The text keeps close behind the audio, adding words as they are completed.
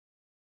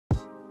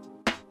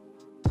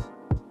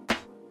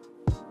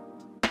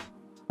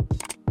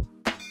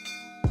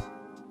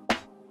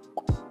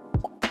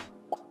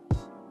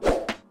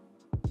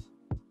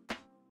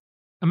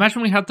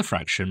Imagine we had the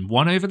fraction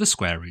 1 over the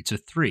square root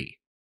of 3.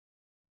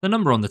 The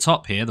number on the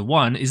top here, the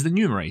 1, is the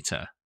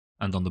numerator,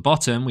 and on the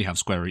bottom we have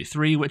square root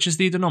 3, which is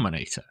the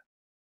denominator.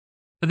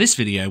 For this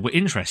video, we're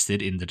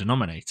interested in the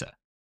denominator.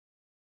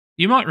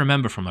 You might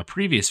remember from a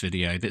previous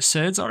video that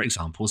surds are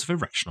examples of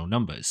irrational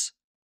numbers.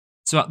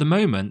 So at the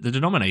moment, the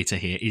denominator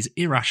here is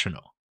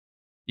irrational.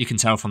 You can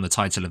tell from the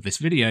title of this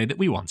video that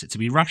we want it to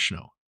be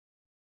rational.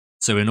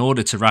 So in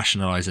order to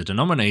rationalise a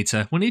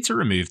denominator, we need to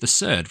remove the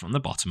surd from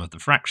the bottom of the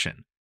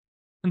fraction.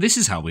 And this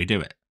is how we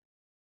do it.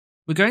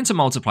 We're going to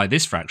multiply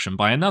this fraction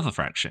by another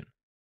fraction.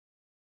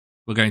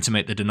 We're going to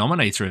make the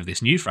denominator of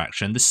this new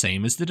fraction the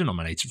same as the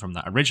denominator from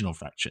that original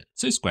fraction,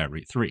 so square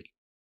root 3.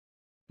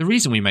 The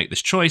reason we make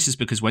this choice is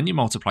because when you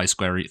multiply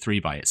square root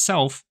 3 by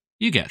itself,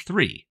 you get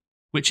 3,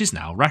 which is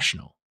now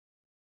rational.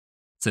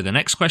 So the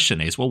next question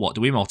is, well, what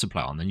do we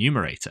multiply on the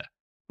numerator?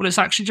 Well, it's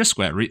actually just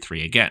square root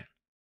 3 again.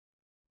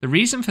 The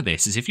reason for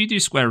this is if you do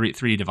square root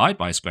 3 divided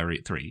by square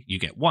root 3, you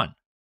get 1.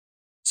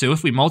 So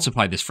if we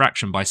multiply this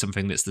fraction by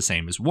something that's the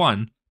same as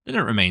 1, then it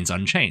remains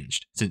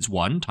unchanged, since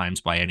 1 times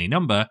by any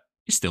number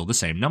is still the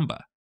same number.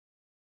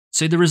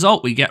 So the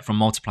result we get from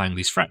multiplying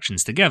these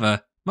fractions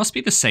together must be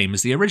the same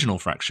as the original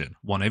fraction,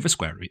 1 over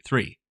square root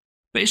 3,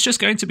 but it's just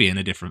going to be in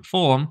a different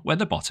form where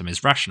the bottom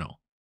is rational.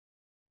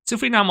 So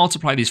if we now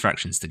multiply these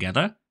fractions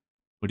together,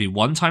 we'll do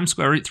 1 times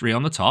square root 3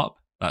 on the top,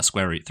 that's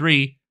square root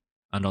 3,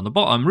 and on the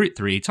bottom, root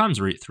 3 times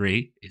root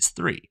 3 is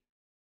 3.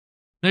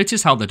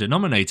 Notice how the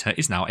denominator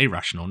is now a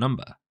rational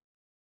number.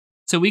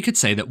 So we could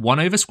say that 1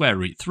 over square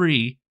root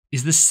 3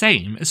 is the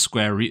same as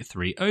square root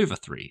 3 over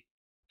 3,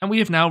 and we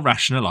have now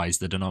rationalised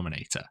the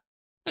denominator.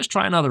 Let's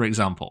try another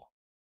example.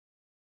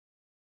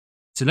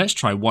 So let's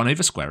try 1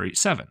 over square root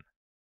 7.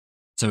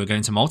 So we're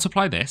going to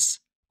multiply this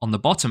on the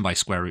bottom by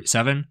square root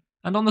 7,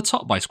 and on the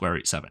top by square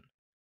root 7.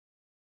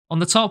 On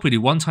the top we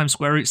do 1 times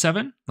square root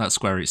 7, that's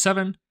square root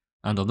 7,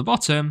 and on the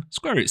bottom,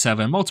 square root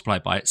 7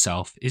 multiplied by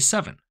itself is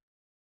 7.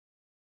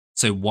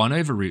 So 1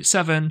 over root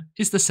 7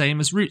 is the same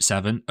as root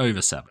 7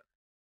 over 7.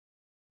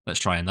 Let's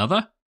try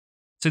another.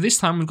 So this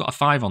time we've got a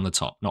 5 on the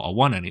top, not a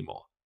 1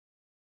 anymore.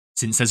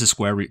 Since there's a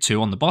square root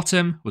 2 on the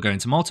bottom, we're going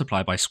to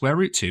multiply by square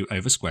root 2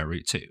 over square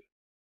root 2.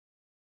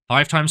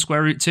 5 times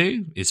square root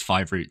 2 is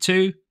 5 root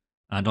 2,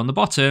 and on the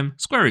bottom,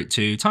 square root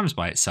 2 times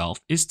by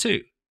itself is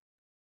 2.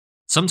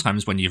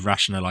 Sometimes when you've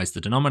rationalised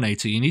the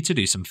denominator, you need to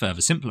do some further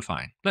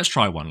simplifying. Let's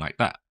try one like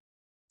that.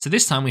 So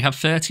this time we have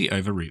 30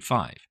 over root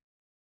 5.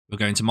 We're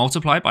going to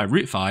multiply by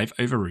root 5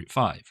 over root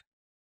 5.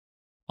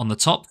 On the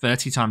top,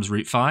 30 times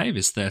root 5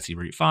 is 30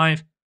 root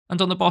 5,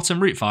 and on the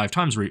bottom, root 5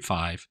 times root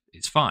 5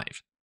 is 5.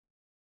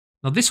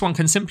 Now this one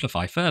can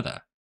simplify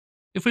further.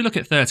 If we look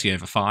at 30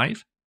 over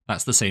 5,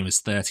 that's the same as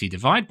 30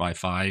 divided by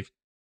 5,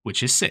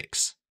 which is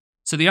 6.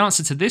 So the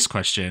answer to this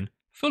question,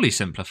 fully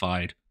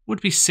simplified,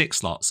 would be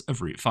 6 lots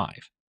of root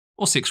 5,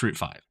 or 6 root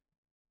 5.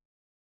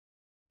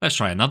 Let's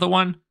try another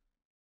one.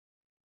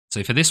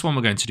 So for this one,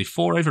 we're going to do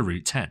 4 over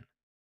root 10.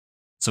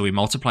 So we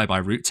multiply by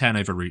root 10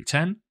 over root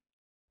 10.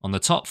 On the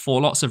top,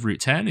 4 lots of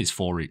root 10 is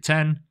 4 root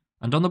 10,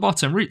 and on the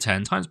bottom, root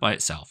 10 times by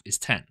itself is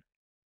 10.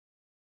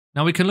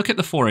 Now we can look at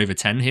the 4 over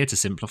 10 here to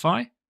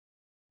simplify,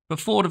 but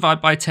 4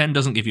 divided by 10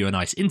 doesn't give you a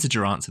nice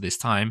integer answer this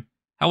time.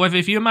 However,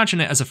 if you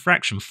imagine it as a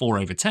fraction 4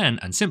 over 10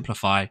 and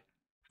simplify,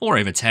 4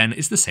 over 10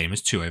 is the same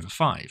as 2 over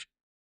 5.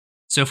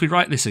 So if we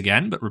write this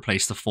again, but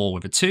replace the 4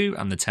 with a 2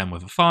 and the 10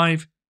 with a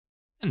 5,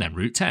 and then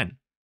root 10.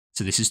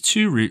 So this is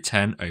 2 root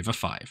 10 over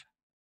 5.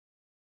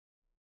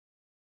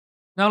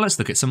 Now let's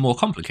look at some more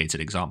complicated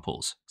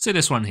examples. So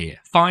this one here,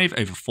 5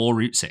 over 4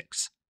 root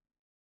 6.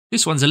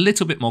 This one's a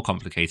little bit more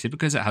complicated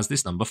because it has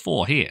this number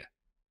 4 here.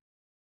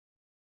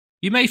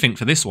 You may think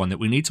for this one that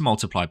we need to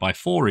multiply by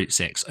 4 root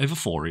 6 over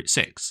 4 root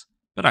 6.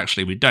 But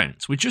actually we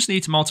don't. We just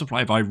need to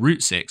multiply by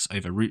root 6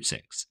 over root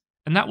 6,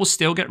 and that will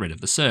still get rid of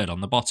the surd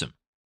on the bottom.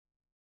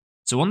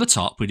 So on the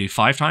top we do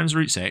 5 times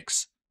root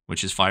 6,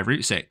 which is 5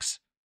 root 6.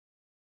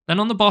 Then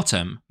on the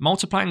bottom,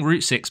 multiplying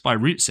root 6 by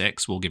root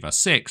 6 will give us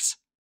 6,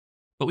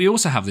 but we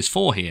also have this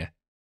 4 here,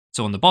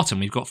 so on the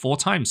bottom we've got 4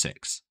 times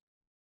 6.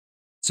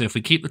 So if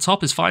we keep the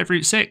top as 5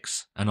 root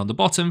 6, and on the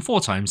bottom 4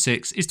 times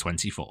 6 is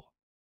 24.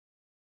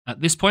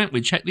 At this point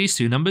we check these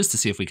two numbers to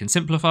see if we can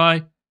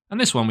simplify, and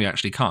this one we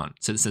actually can't,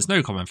 since there's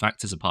no common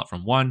factors apart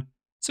from 1,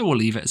 so we'll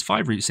leave it as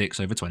 5 root 6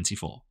 over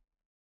 24.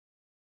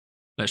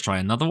 Let's try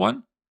another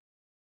one.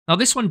 Now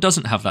this one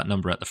doesn't have that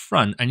number at the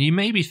front, and you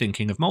may be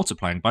thinking of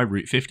multiplying by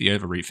root 50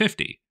 over root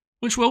 50,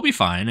 which will be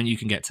fine and you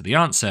can get to the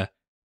answer,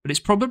 but it's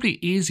probably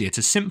easier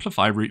to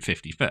simplify root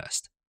 50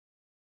 first.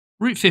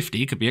 Root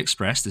 50 could be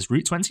expressed as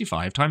root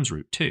 25 times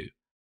root 2.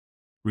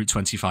 Root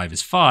 25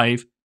 is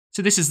 5,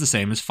 so this is the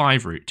same as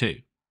 5 root 2.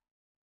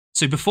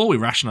 So before we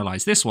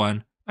rationalise this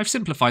one, I've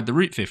simplified the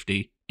root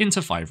 50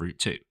 into 5 root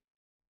 2.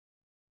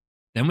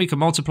 Then we can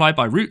multiply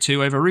by root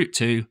 2 over root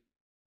 2.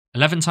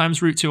 11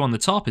 times root 2 on the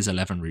top is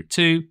 11 root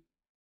 2.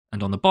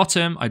 And on the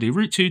bottom, I do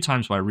root 2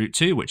 times by root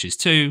 2, which is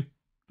 2.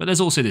 But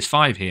there's also this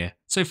 5 here,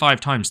 so 5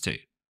 times 2.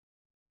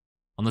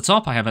 On the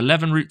top, I have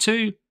 11 root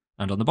 2.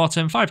 And on the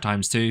bottom, 5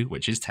 times 2,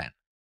 which is 10.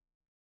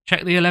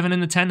 Check the 11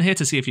 and the 10 here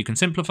to see if you can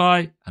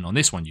simplify, and on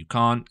this one you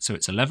can't, so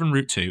it's 11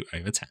 root 2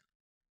 over 10.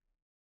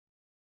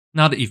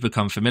 Now that you've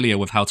become familiar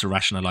with how to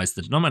rationalise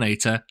the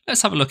denominator,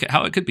 let's have a look at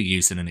how it could be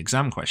used in an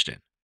exam question.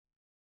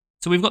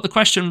 So we've got the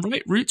question,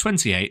 write root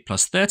 28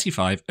 plus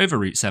 35 over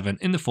root 7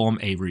 in the form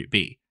a root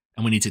b,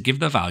 and we need to give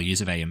the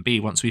values of a and b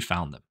once we've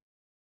found them.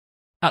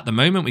 At the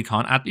moment we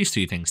can't add these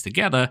two things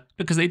together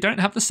because they don't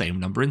have the same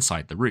number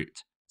inside the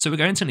root, so we're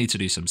going to need to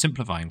do some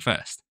simplifying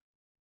first.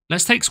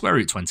 Let's take square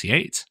root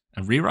 28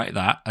 and rewrite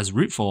that as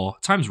root 4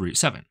 times root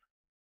 7.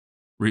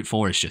 Root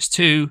 4 is just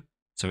 2,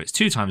 so it's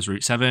 2 times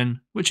root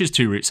 7, which is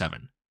 2 root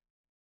 7.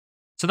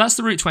 So that's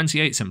the root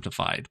 28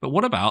 simplified, but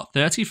what about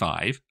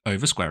 35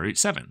 over square root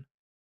 7?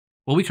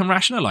 Well, we can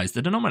rationalise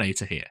the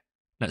denominator here.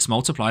 Let's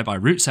multiply by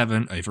root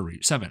 7 over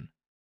root 7.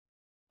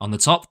 On the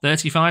top,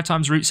 35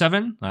 times root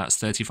 7, that's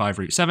 35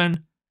 root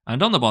 7,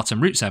 and on the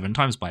bottom, root 7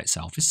 times by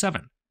itself is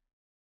 7.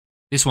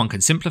 This one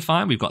can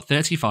simplify, we've got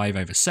 35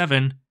 over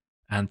 7,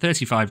 and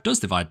 35 does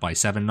divide by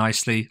 7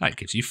 nicely, that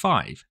gives you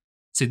 5.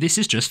 So this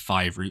is just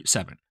 5 root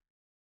 7.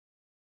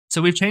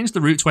 So we've changed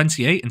the root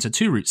 28 into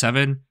 2 root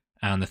 7,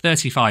 and the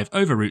 35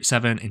 over root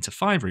 7 into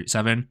 5 root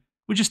 7,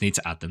 we just need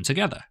to add them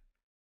together.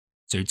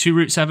 So 2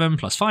 root 7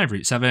 plus 5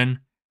 root 7,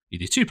 you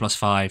do 2 plus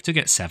 5 to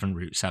get 7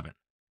 root 7.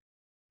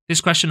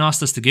 This question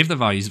asked us to give the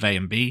values of a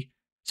and b,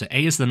 so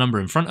a is the number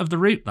in front of the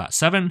root, that's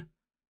 7,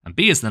 and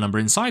b is the number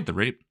inside the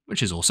root,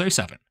 which is also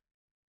 7.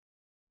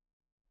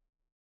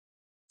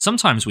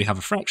 Sometimes we have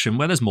a fraction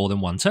where there's more than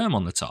one term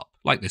on the top,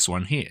 like this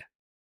one here.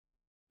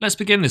 Let's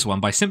begin this one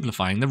by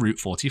simplifying the root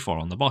 44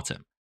 on the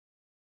bottom.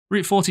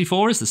 Root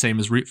 44 is the same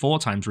as root 4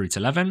 times root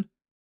 11,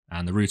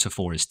 and the root of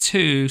 4 is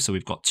 2, so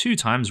we've got 2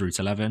 times root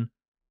 11,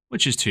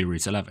 which is 2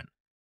 root 11.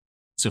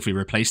 So if we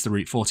replace the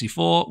root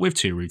 44 with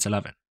 2 root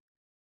 11.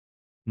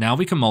 Now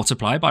we can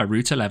multiply by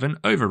root 11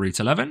 over root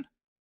 11.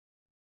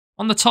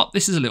 On the top,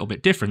 this is a little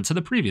bit different to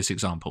the previous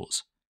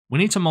examples. We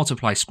need to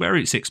multiply square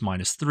root 6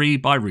 minus 3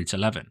 by root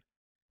 11.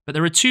 But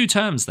there are two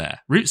terms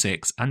there, root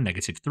 6 and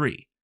negative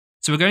 3.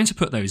 So we're going to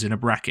put those in a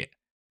bracket.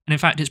 And in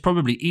fact, it's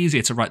probably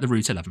easier to write the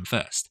root 11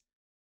 first.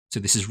 So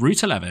this is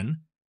root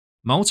 11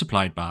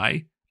 multiplied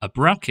by a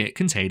bracket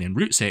containing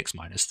root 6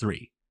 minus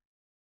 3.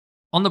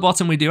 On the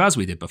bottom we do as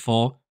we did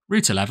before,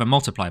 root 11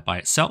 multiplied by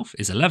itself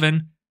is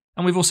 11,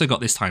 and we've also got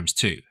this times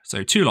 2,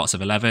 so 2 lots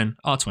of 11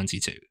 are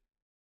 22.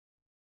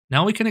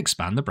 Now we can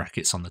expand the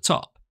brackets on the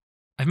top.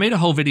 I've made a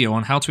whole video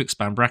on how to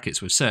expand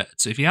brackets with surd,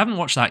 so if you haven't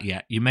watched that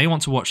yet, you may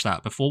want to watch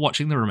that before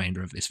watching the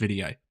remainder of this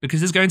video,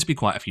 because there's going to be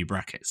quite a few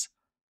brackets.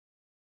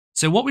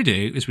 So what we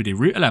do is we do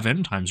root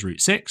 11 times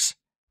root 6,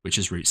 which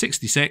is root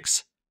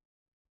 66,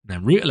 and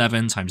then root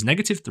 11 times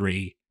negative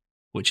 3,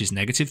 which is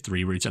negative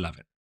 3 root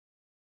 11.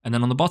 And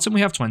then on the bottom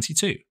we have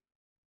 22.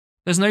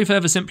 There's no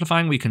further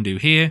simplifying we can do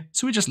here,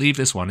 so we just leave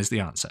this one as the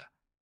answer.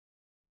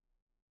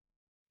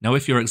 Now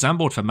if your exam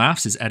board for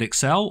maths is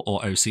Edexcel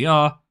or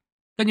OCR,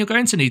 then you're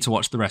going to need to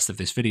watch the rest of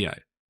this video.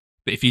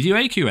 But if you do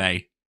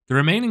AQA, the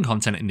remaining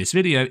content in this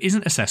video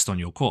isn't assessed on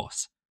your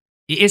course.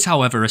 It is,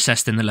 however,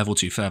 assessed in the Level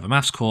 2 Further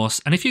Maths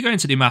course, and if you're going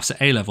to do maths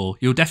at A level,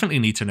 you'll definitely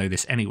need to know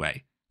this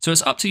anyway, so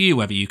it's up to you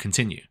whether you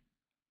continue.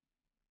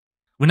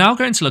 We're now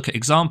going to look at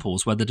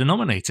examples where the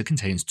denominator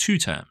contains two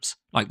terms,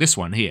 like this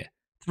one here,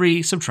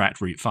 3 subtract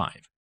root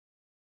 5.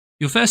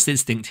 Your first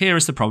instinct here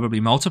is to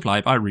probably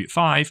multiply by root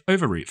 5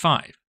 over root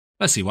 5.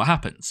 Let's see what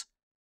happens.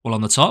 Well,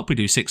 on the top we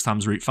do 6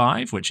 times root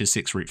 5, which is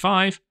 6 root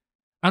 5,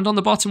 and on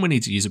the bottom we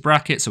need to use a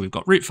bracket, so we've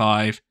got root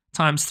 5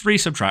 times 3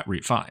 subtract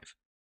root 5.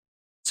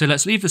 So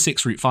let's leave the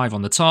 6 root 5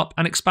 on the top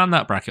and expand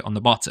that bracket on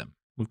the bottom.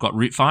 We've got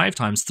root 5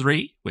 times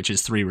 3, which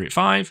is 3 root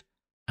 5,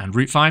 and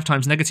root 5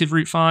 times negative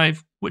root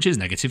 5, which is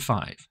negative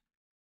 5.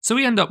 So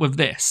we end up with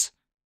this.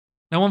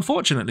 Now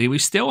unfortunately we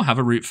still have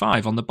a root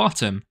 5 on the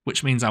bottom,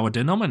 which means our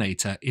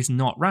denominator is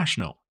not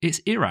rational, it's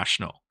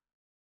irrational.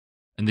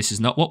 And this is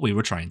not what we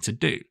were trying to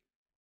do.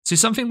 So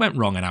something went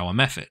wrong in our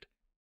method.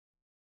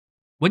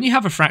 When you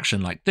have a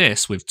fraction like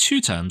this with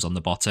two terms on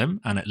the bottom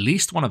and at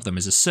least one of them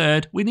is a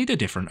surd, we need a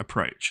different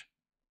approach.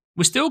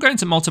 We're still going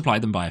to multiply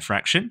them by a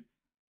fraction,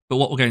 but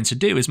what we're going to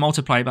do is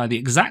multiply by the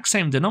exact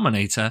same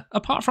denominator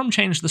apart from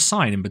change the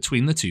sign in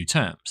between the two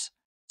terms.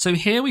 So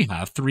here we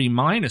have 3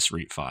 minus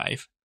root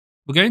 5.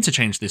 We're going to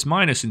change this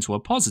minus into a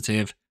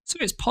positive, so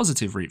it's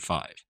positive root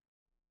 5.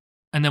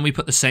 And then we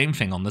put the same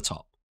thing on the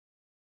top.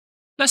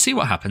 Let's see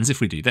what happens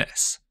if we do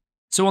this.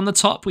 So on the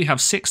top we have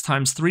 6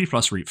 times 3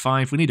 plus root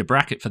 5, we need a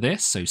bracket for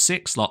this, so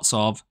 6 lots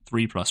of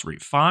 3 plus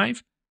root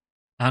 5.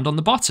 And on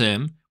the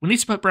bottom, we need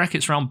to put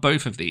brackets around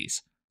both of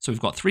these. So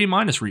we've got 3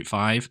 minus root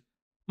 5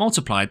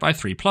 multiplied by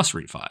 3 plus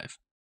root 5.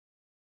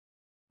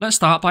 Let's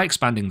start by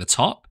expanding the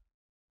top.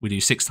 We do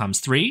 6 times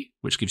 3,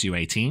 which gives you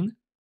 18,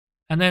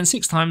 and then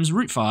 6 times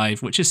root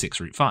 5, which is 6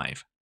 root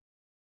 5.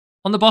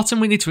 On the bottom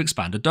we need to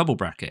expand a double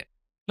bracket.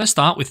 Let's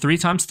start with 3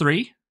 times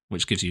 3,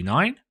 which gives you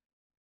 9,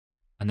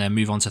 and then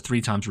move on to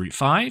 3 times root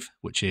 5,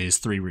 which is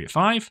 3 root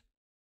 5,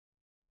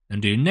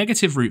 and do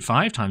negative root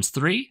 5 times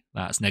 3,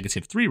 that's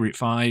negative 3 root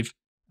 5,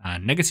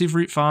 and negative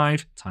root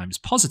 5 times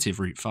positive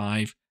root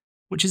 5,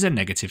 which is a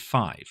negative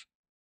 5.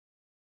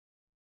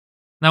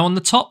 Now on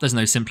the top there's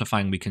no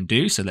simplifying we can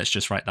do, so let's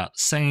just write that the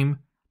same,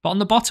 but on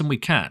the bottom we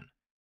can.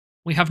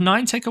 We have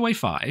 9 take away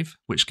 5,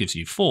 which gives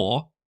you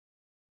 4,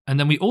 and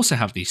then we also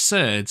have these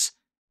surds,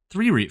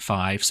 3 root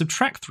 5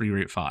 subtract 3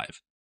 root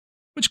 5,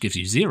 which gives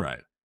you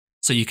 0.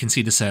 So you can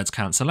see the surds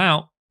cancel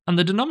out, and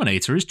the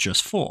denominator is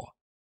just 4.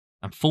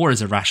 And 4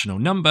 is a rational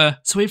number,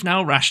 so we've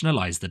now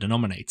rationalised the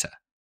denominator.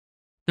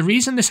 The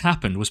reason this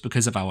happened was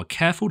because of our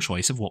careful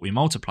choice of what we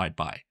multiplied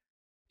by.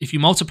 If you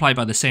multiply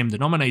by the same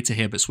denominator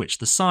here but switch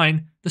the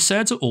sign, the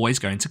surds are always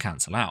going to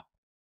cancel out.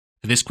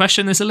 For this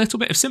question, there's a little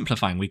bit of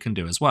simplifying we can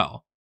do as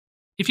well.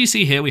 If you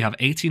see here we have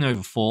 18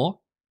 over 4,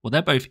 well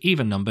they're both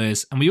even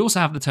numbers, and we also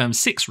have the term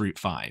 6 root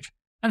 5,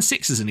 and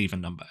 6 is an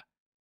even number.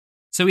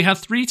 So we have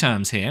 3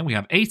 terms here, we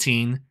have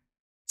 18,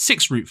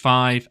 6 root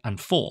 5, and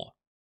 4.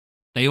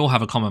 They all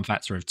have a common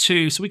factor of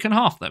 2, so we can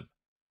half them.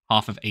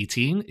 Half of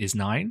 18 is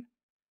 9,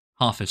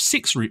 half of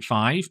 6 root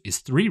 5 is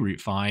 3 root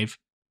 5,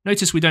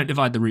 notice we don't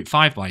divide the root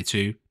 5 by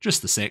 2,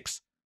 just the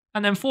 6,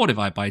 and then 4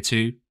 divided by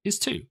 2 is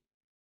 2.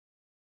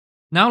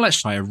 Now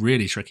let's try a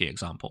really tricky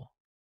example.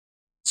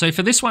 So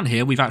for this one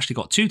here, we've actually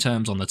got 2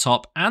 terms on the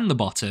top and the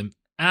bottom,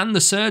 and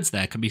the surds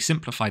there can be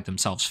simplified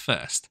themselves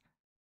first.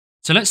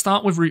 So let's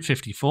start with root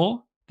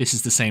 54. This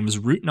is the same as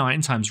root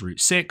 9 times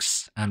root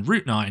 6, and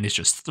root 9 is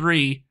just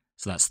 3,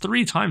 so that's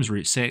 3 times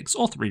root 6,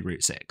 or 3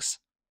 root 6.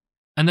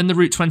 And then the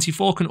root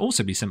 24 can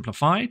also be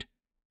simplified.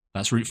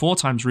 That's root 4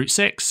 times root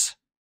 6.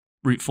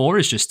 Root 4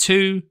 is just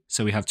 2,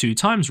 so we have 2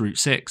 times root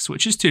 6,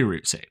 which is 2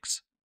 root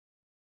 6.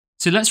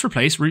 So let's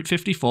replace root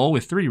 54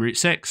 with 3 root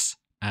 6,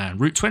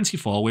 and root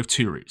 24 with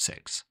 2 root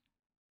 6.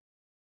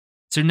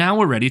 So now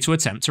we're ready to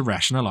attempt to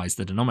rationalise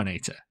the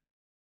denominator.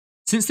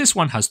 Since this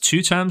one has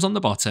 2 terms on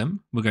the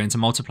bottom, we're going to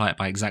multiply it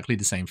by exactly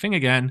the same thing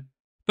again,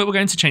 but we're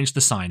going to change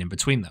the sign in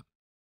between them.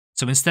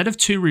 So instead of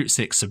 2 root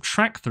 6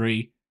 subtract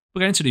 3,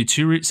 we're going to do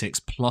 2 root 6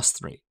 plus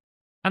 3,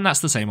 and that's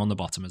the same on the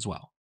bottom as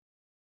well.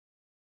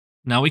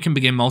 Now we can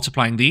begin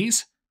multiplying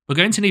these. We're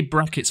going to need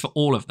brackets for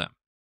all of them.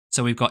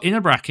 So we've got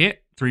inner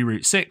bracket 3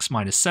 root 6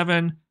 minus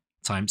 7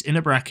 times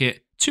inner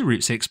bracket 2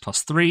 root 6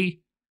 plus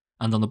 3,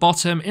 and on the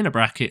bottom inner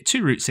bracket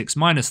 2 root 6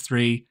 minus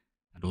 3,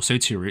 and also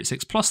 2 root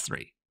 6 plus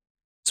 3.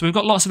 So we've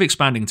got lots of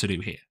expanding to do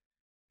here.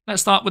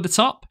 Let's start with the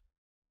top,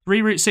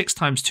 3 root 6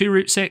 times 2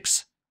 root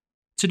 6.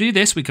 To do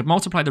this, we could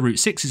multiply the root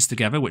 6's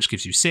together, which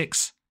gives you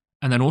 6,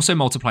 and then also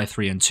multiply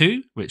 3 and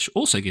 2, which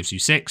also gives you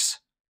 6.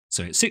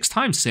 So it's 6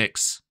 times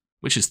 6,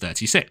 which is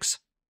 36.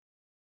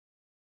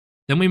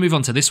 Then we move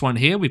on to this one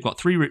here. We've got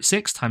 3 root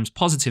 6 times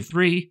positive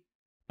 3,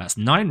 that's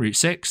 9 root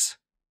 6.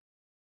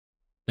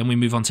 Then we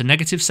move on to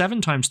negative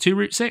 7 times 2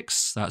 root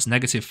 6, that's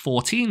negative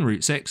 14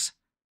 root 6.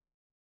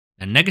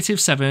 And negative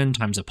 7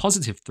 times a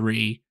positive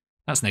 3,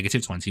 that's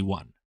negative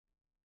 21.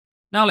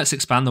 Now let's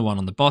expand the one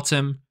on the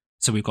bottom.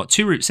 So we've got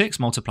 2 root 6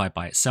 multiplied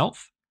by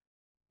itself.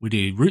 We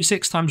do root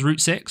 6 times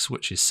root 6,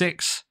 which is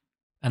 6.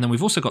 And then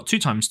we've also got 2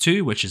 times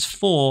 2, which is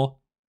 4.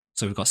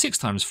 So we've got 6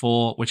 times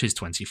 4, which is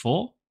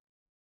 24.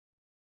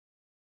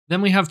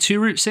 Then we have 2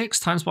 root 6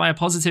 times by a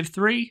positive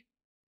 3.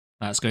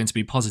 That's going to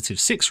be positive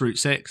 6 root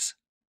 6.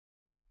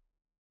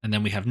 And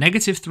then we have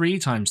negative 3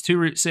 times 2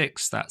 root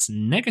 6. That's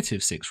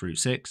negative 6 root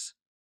 6.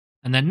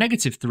 And then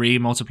negative 3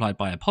 multiplied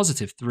by a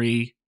positive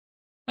 3.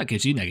 That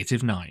gives you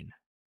negative 9.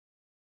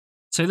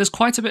 So there's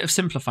quite a bit of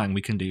simplifying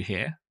we can do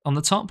here. On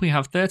the top we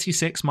have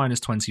 36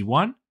 minus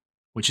 21,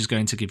 which is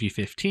going to give you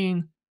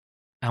 15.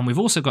 And we've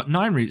also got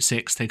 9 root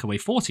 6 take away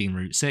 14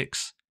 root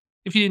 6.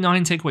 If you do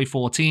 9 take away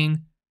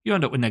 14, you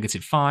end up with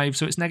negative 5,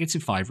 so it's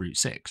negative 5 root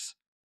 6.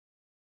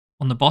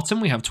 On the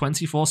bottom we have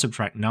 24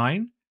 subtract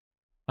 9.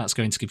 That's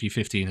going to give you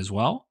 15 as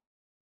well.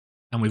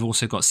 And we've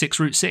also got 6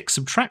 root 6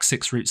 subtract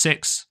 6 root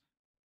 6.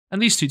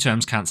 And these two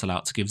terms cancel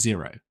out to give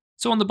 0.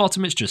 So on the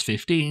bottom it's just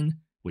 15,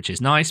 which is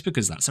nice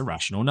because that's a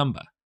rational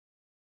number.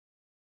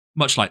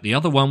 Much like the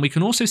other one, we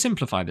can also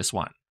simplify this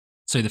one.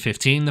 So the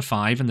 15, the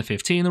 5, and the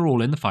 15 are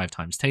all in the 5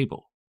 times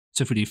table.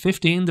 So if we do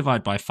 15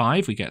 divided by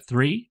 5, we get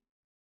 3.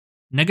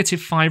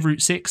 Negative 5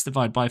 root 6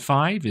 divided by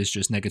 5 is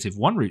just negative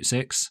 1 root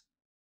 6.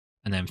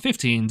 And then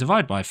 15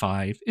 divided by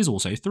 5 is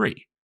also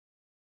 3.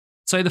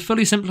 So the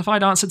fully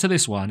simplified answer to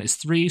this one is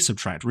 3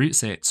 subtract root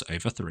 6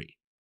 over 3.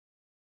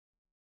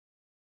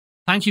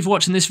 Thank you for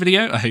watching this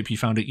video, I hope you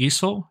found it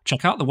useful.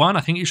 Check out the one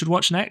I think you should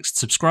watch next,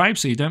 subscribe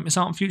so you don't miss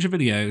out on future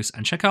videos,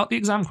 and check out the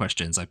exam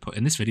questions I put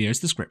in this video's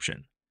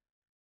description.